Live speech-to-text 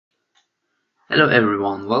Hello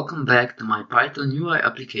everyone, welcome back to my Python UI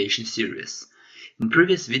application series. In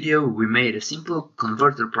previous video we made a simple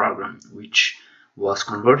converter program which was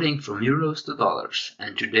converting from euros to dollars,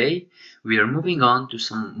 and today we are moving on to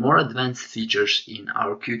some more advanced features in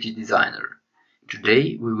our Qt designer.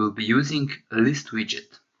 Today we will be using a list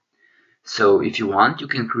widget. So if you want, you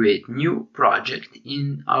can create new project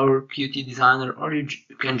in our Qt designer, or you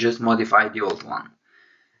can just modify the old one.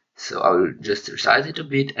 So I will just resize it a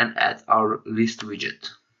bit and add our list widget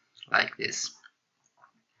like this.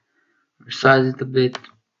 Resize it a bit.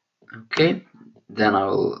 Okay. Then I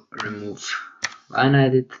will remove line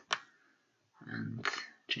edit and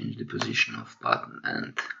change the position of button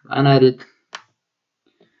and line edit.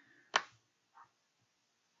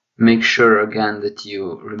 Make sure again that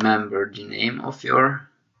you remember the name of your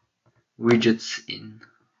widgets in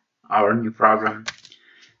our new program.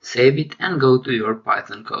 Save it and go to your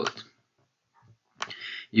Python code.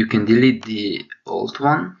 You can delete the old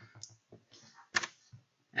one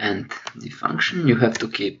and the function. You have to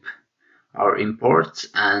keep our imports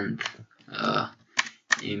and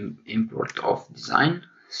import of design.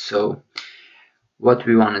 So what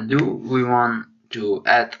we want to do, we want to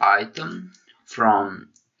add item from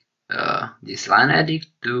this line edit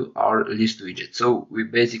to our list widget. So we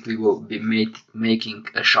basically will be making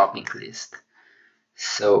a shopping list.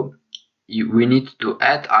 So we need to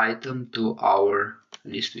add item to our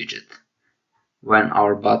list widget when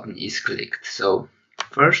our button is clicked. So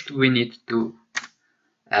first we need to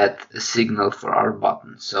add a signal for our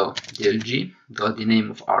button. So dlg dot the name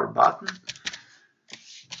of our button,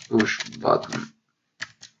 push button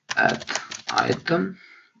add item,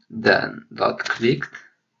 then dot clicked.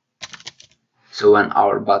 So when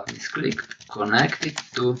our button is clicked, connect it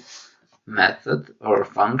to method or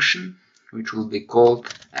function which will be called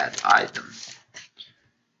add item.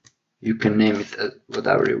 You can name it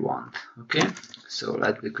whatever you want. Okay, so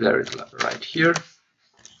let's declare it right here.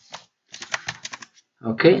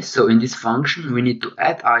 Okay, so in this function we need to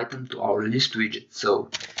add item to our list widget. So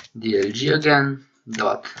dlg again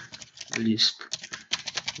dot list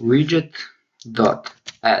widget dot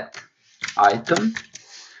add item,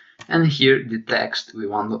 and here the text we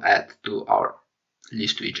want to add to our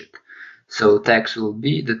list widget. So text will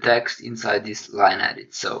be the text inside this line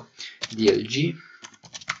edit. So dlg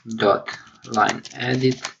dot line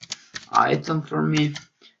edit item for me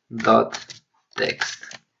dot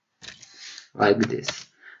text, like this.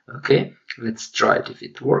 Okay, let's try it if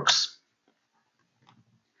it works.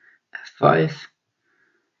 F5.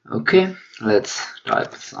 Okay, let's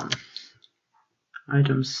type some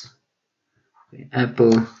items. Okay,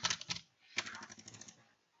 apple.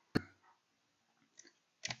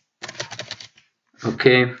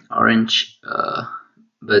 Okay, orange,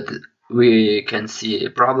 but we can see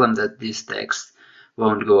a problem that this text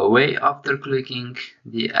won't go away after clicking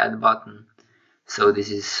the add button. So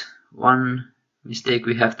this is one mistake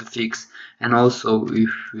we have to fix. And also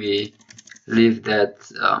if we leave that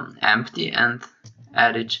empty and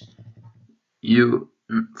add it,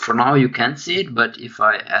 for now you can't see it, but if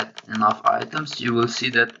I add enough items, you will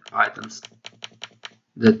see that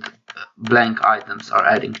blank items are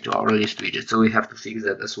adding to our list widget. So we have to fix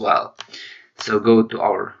that as well. So go to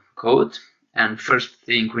our code, and first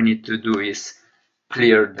thing we need to do is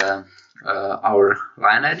clear our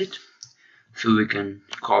line edit. So we can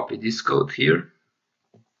copy this code here,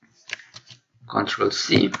 Ctrl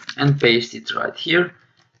C, and paste it right here,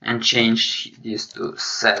 and change this to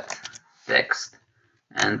set text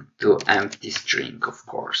and to empty string, of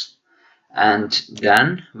course. And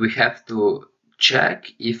then we have to check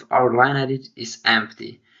if our line edit is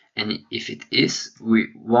empty, and if it is, we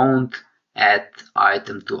won't add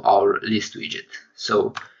item to our list widget.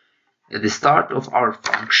 So at the start of our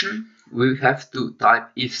function we have to type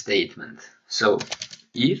if statement. So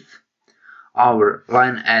if our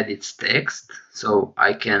line edits text, so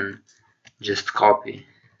I can just copy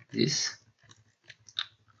this,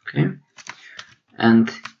 okay,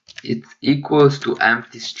 and it equals to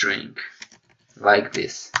empty string, like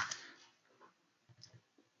this.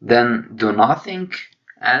 Then do nothing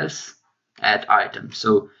else, add item.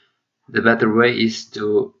 So the better way is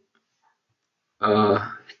to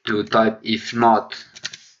type if not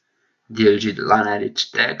dlg line edit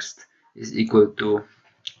text is equal to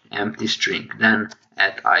empty string, then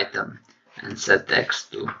add item and set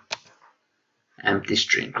text to empty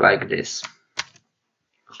string, like this.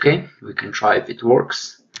 Okay, we can try if it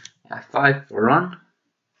works. F5 for run.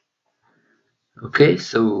 Okay,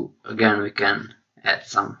 so again we can add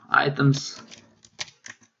some items.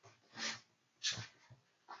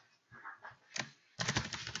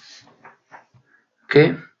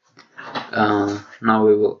 Okay, now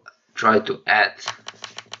we will try to add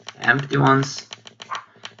empty ones,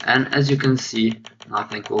 and as you can see,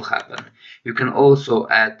 nothing will happen. You can also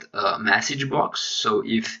add a message box, so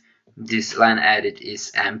if this line edit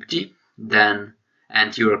is empty, then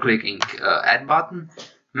and you are clicking add button,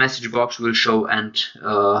 message box will show and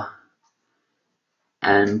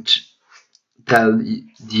tell the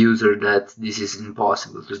user that this is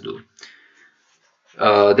impossible to do.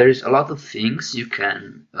 There is a lot of things you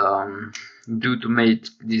can do to make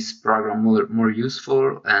this program more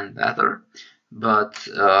useful and better, but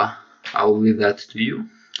I'll leave that to you.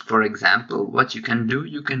 For example, what you can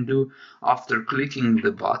do after clicking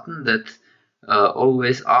the button that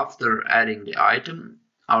always after adding the item,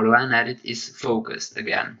 our line edit is focused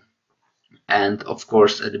again. And of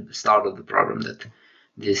course at the start of the program that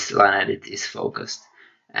this line edit is focused.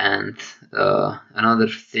 And another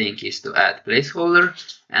thing is to add placeholder,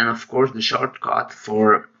 and of course the shortcut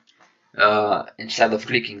for instead of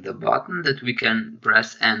clicking the button, that we can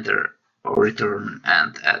press enter or return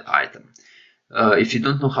and add item. If you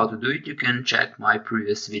don't know how to do it, you can check my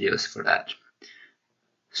previous videos for that.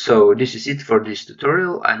 So this is it for this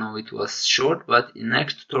tutorial. I know it was short, but in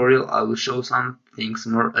next tutorial I will show some things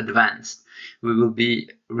more advanced. We will be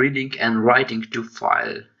reading and writing to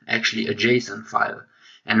file, actually a JSON file,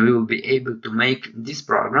 and we will be able to make this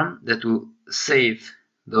program that will save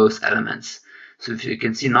those elements. So if you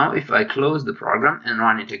can see now, if I close the program and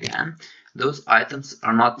run it again, those items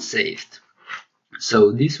are not saved.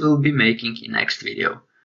 So this we'll be making in next video.